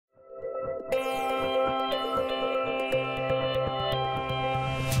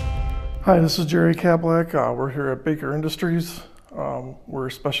Hi, this is Jerry Kablak. We're here at Baker Industries. We're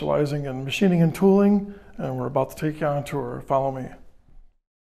specializing in machining and tooling, and we're about to take you on a tour. Follow me.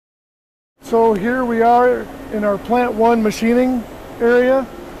 So here we are in our Plant 1 machining area.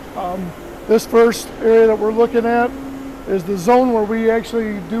 This first area that we're looking at is the zone where we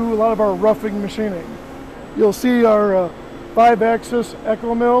actually do a lot of our roughing machining. You'll see our 5-axis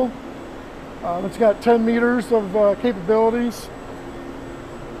Echo mill. It's got 10 meters of capabilities.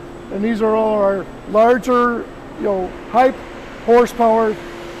 And these are all our larger, high horsepower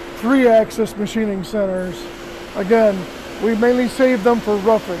 3-axis machining centers. Again, we mainly save them for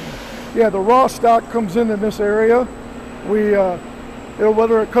roughing. Yeah, the raw stock comes in this area.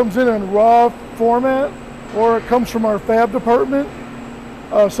 Whether it comes in raw format or it comes from our fab department.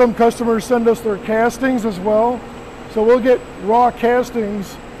 Some customers send us their castings as well. So we'll get raw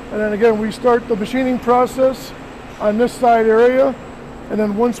castings, and then again, we start the machining process on this side area. And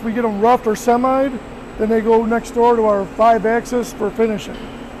then once we get them roughed or semied, then they go next door to our 5-axis for finishing.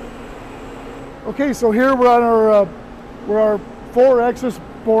 Okay, so here we're on where our 4-axis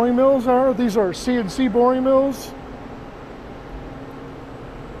boring mills are. These are CNC boring mills,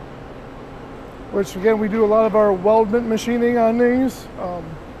 which again, we do a lot of our weldment machining on these,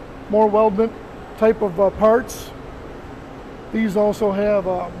 more weldment type of parts. These also have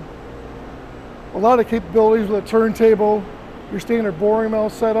a lot of capabilities with a turntable, your standard boring mill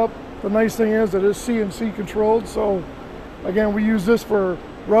setup. The nice thing is that it's CNC controlled, so again, we use this for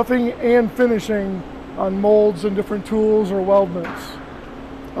roughing and finishing on molds and different tools or weldments.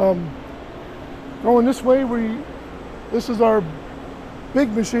 Going this way, this is our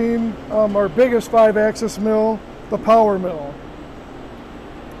big machine, our biggest 5-axis mill, the power mill.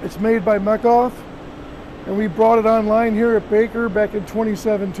 It's made by Mekoff, and we brought it online here at Baker back in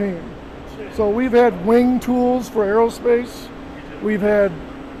 2017. So we've had wing tools for aerospace. We've had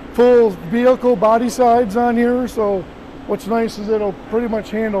full vehicle body sides on here, so what's nice is it'll pretty much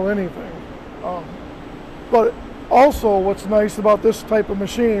handle anything. But also what's nice about this type of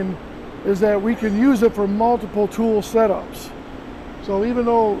machine is that we can use it for multiple tool setups. So even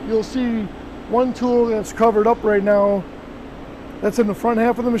though you'll see one tool that's covered up right now, that's in the front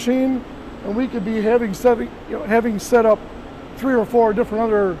half of the machine, and we could be having set up 3 or 4 different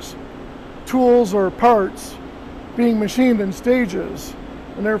other tools or parts being machined in stages,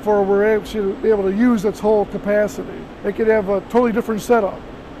 and therefore we're able to use its whole capacity. It could have a totally different setup.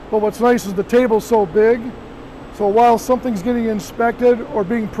 But what's nice is the table's so big, so while something's getting inspected or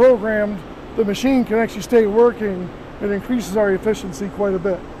being programmed, the machine can actually stay working. It increases our efficiency quite a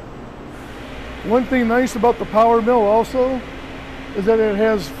bit. One thing nice about the power mill also is that it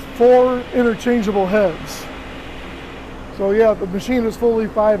has 4 interchangeable heads. So yeah, the machine is fully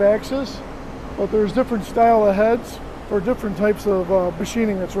 5-axis, but there's different style of heads for different types of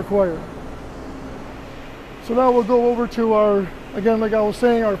machining that's required. So now we'll go over to our, again, like I was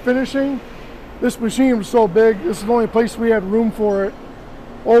saying, our finishing. This machine was so big, this is the only place we had room for it.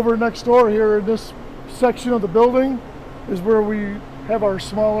 Over next door here in this section of the building is where we have our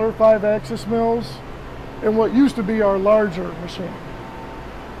smaller 5-axis mills and what used to be our larger machine.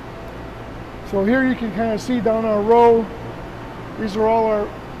 So here you can kind of see down our row, these are all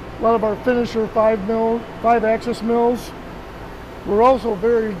a lot of our finisher 5-axis mills. We're also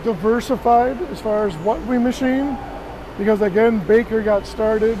very diversified as far as what we machine, because again, Baker got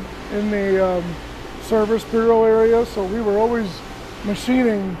started in the service bureau area, so we were always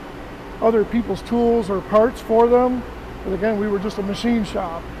machining other people's tools or parts for them. But again, we were just a machine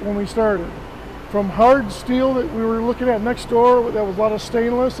shop when we started. From hard steel that we were looking at next door, that was a lot of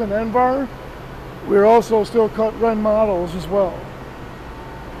stainless and Envar, we were also still cut Ren models as well.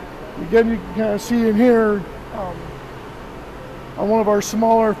 Again, you can kind of see in here on one of our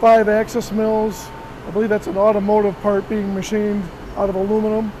smaller 5-axis mills, I believe that's an automotive part being machined out of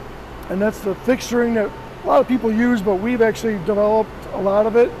aluminum, and that's the fixturing that a lot of people use, but we've actually developed a lot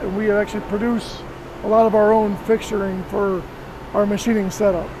of it, and we actually produce a lot of our own fixturing for our machining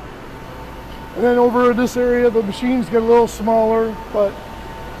setup. And then over in this area, the machines get a little smaller, but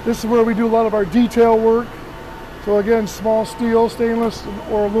this is where we do a lot of our detail work. So again, small steel, stainless,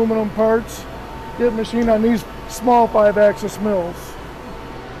 or aluminum parts get machined on these small 5-axis mills.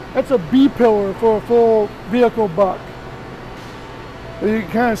 That's a B-pillar for a full vehicle buck. And you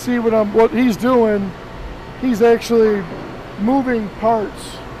can kind of see what he's doing. He's actually moving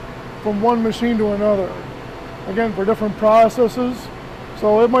parts from one machine to another. Again, for different processes.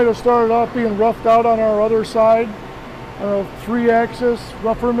 So it might have started off being roughed out on our other side, on a 3-axis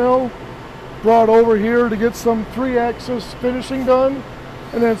rougher mill, brought over here to get some 3-axis finishing done,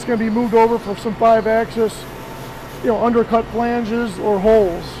 and then it's going to be moved over for some 5-axis, undercut flanges or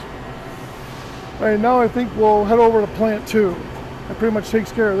holes. All right, now I think we'll head over to plant 2. That pretty much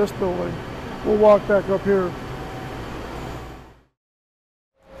takes care of this building. We'll walk back up here.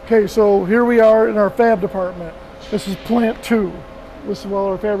 Okay, so here we are in our fab department. This is plant 2. This is all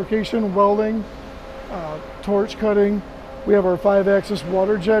our fabrication, welding, torch cutting. We have our 5-axis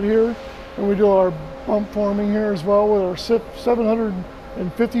water jet here, and we do our bump forming here as well with our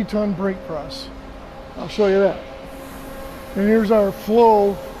 750-ton brake press. I'll show you that. And here's our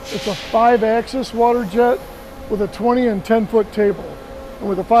flow. It's a 5-axis water jet with a 20 and 10-foot table. And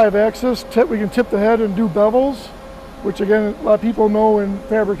with a 5-axis, we can tip the head and do bevels, which again, a lot of people know in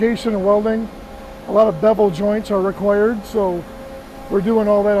fabrication and welding, a lot of bevel joints are required. So we're doing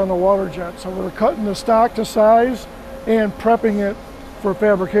all that on the water jet. So we're cutting the stock to size and prepping it for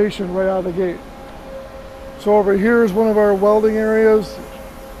fabrication right out of the gate. So over here is one of our welding areas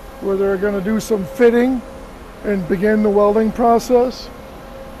where they're going to do some fitting and begin the welding process.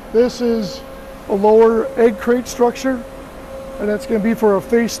 This is a lower egg crate structure, and that's going to be for a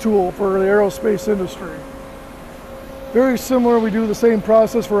face tool for the aerospace industry. Very similar, we do the same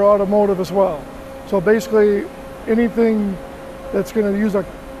process for automotive as well. So basically anything that's going to use a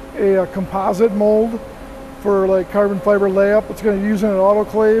composite mold for like carbon fiber layup, it's going to use in an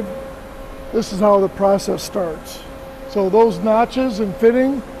autoclave. This is how the process starts. So those notches and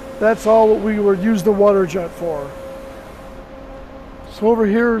fitting, that's all what we would use the water jet for. So over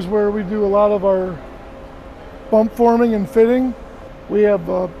here is where we do a lot of our bump forming and fitting. We have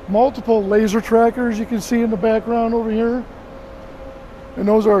multiple laser trackers you can see in the background over here. And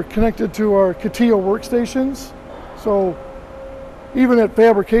those are connected to our CATIA workstations. So even at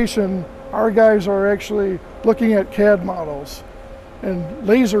fabrication, our guys are actually looking at CAD models and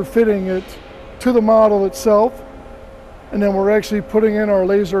laser fitting it to the model itself. And then we're actually putting in our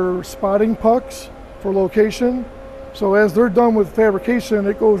laser spotting pucks for location. So as they're done with fabrication,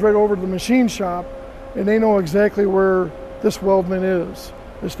 it goes right over to the machine shop, and they know exactly where this weldment is,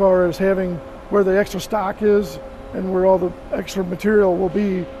 as far as having where the extra stock is and where all the extra material will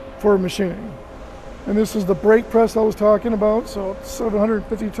be for machining. And this is the brake press I was talking about, so it's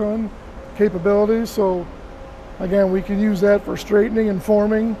 750-ton capability. So again, we can use that for straightening and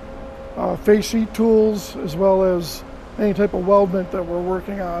forming, face sheet tools, as well as any type of weldment that we're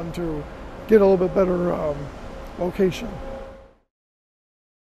working on to get a little bit better location.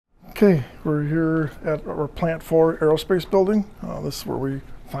 Okay, we're here at our Plant 4 Aerospace building. This is where we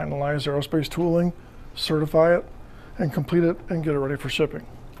finalize aerospace tooling, certify it, and complete it, and get it ready for shipping.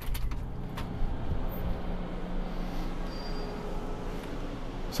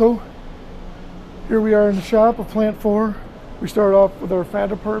 So, here we are in the shop of Plant 4. We start off with our fab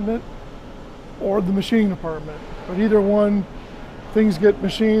department or the machining department. But either one, things get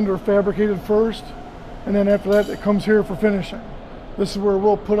machined or fabricated first, and then after that, it comes here for finishing. This is where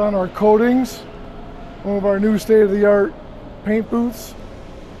we'll put on our coatings, one of our new state-of-the-art paint booths.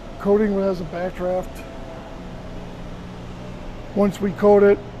 Coating has a backdraft. Once we coat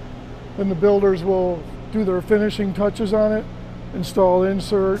it, then the builders will do their finishing touches on it, install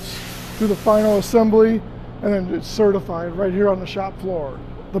inserts, do the final assembly, and then it's certified right here on the shop floor.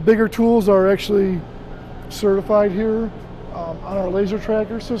 The bigger tools are actually certified here on our laser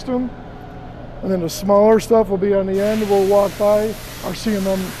tracker system. And then the smaller stuff will be on the end. We'll walk by our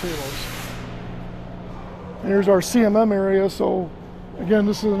CMM tables. And here's our CMM area. So again,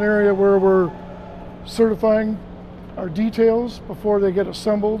 this is an area where we're certifying our details before they get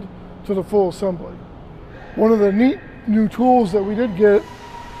assembled to the full assembly. One of the neat new tools that we did get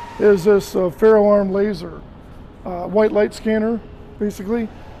is this ferro-arm laser, white light scanner, basically.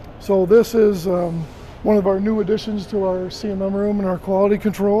 So this is one of our new additions to our CMM room and our quality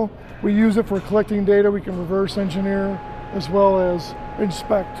control. We use it for collecting data. We can reverse engineer as well as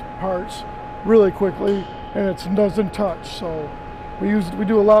inspect parts really quickly, and it doesn't touch. So we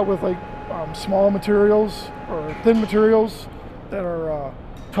do a lot with like small materials or thin materials that are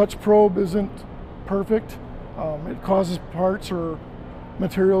touch probe isn't perfect. It causes parts or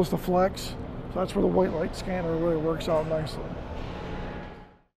materials to flex. So that's where the white light scanner really works out nicely.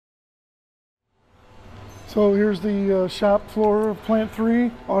 So here's the shop floor of Plant 3,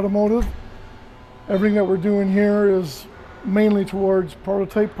 Automotive. Everything that we're doing here is mainly towards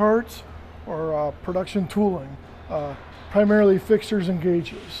prototype parts or production tooling, primarily fixtures and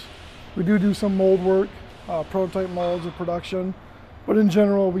gauges. We do some mold work, prototype molds of production, but in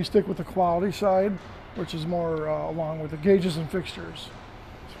general we stick with the quality side, which is more along with the gauges and fixtures.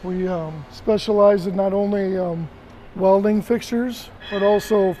 So we specialize in not only welding fixtures, but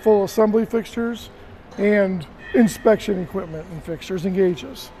also full assembly fixtures and inspection equipment and fixtures and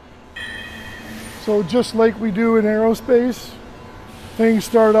gauges. So just like we do in aerospace, things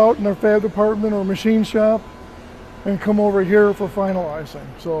start out in their fab department or machine shop and come over here for finalizing.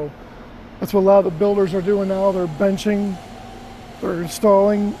 So that's what a lot of the builders are doing now. They're benching, they're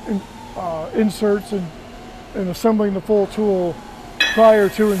installing inserts and assembling the full tool prior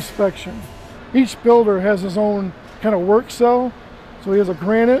to inspection. Each builder has his own kind of work cell. So he has a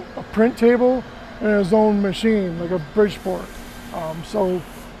granite, a print table, and his own machine, like a Bridgeport. So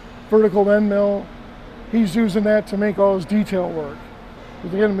vertical end mill, he's using that to make all his detail work.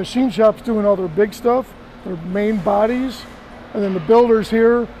 Because again, the machine shop's doing all their big stuff, their main bodies, and then the builders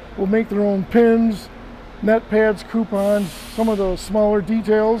here will make their own pins, net pads, coupons, some of the smaller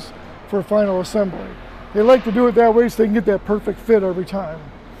details for final assembly. They like to do it that way so they can get that perfect fit every time.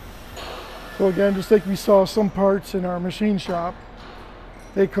 So again, just like we saw some parts in our machine shop,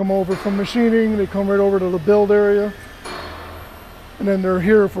 they come over from machining, they come right over to the build area, and then they're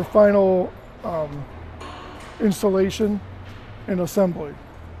here for final installation and assembly.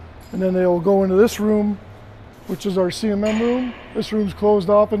 And then they'll go into this room, which is our CMM room. This room's closed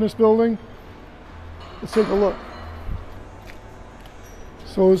off in this building. Let's take a look.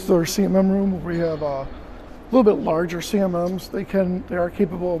 So it's our CMM room where we have a little bit larger CMMs. They are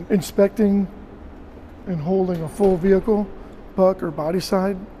capable of inspecting and holding a full vehicle, buck or body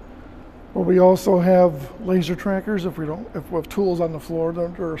side. But we also have laser trackers if we have tools on the floor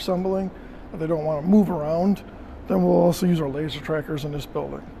that are assembling, if they don't want to move around, then we'll also use our laser trackers in this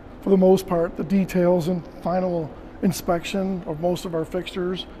building. For the most part, the details and final inspection of most of our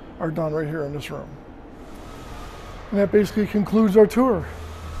fixtures are done right here in this room. And that basically concludes our tour.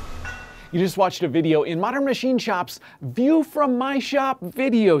 You just watched a video in Modern Machine Shop's View from My Shop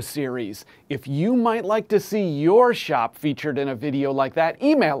video series. If you might like to see your shop featured in a video like that,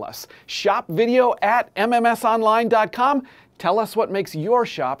 email us, shopvideo@mmsonline.com. Tell us what makes your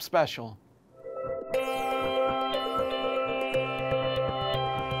shop special.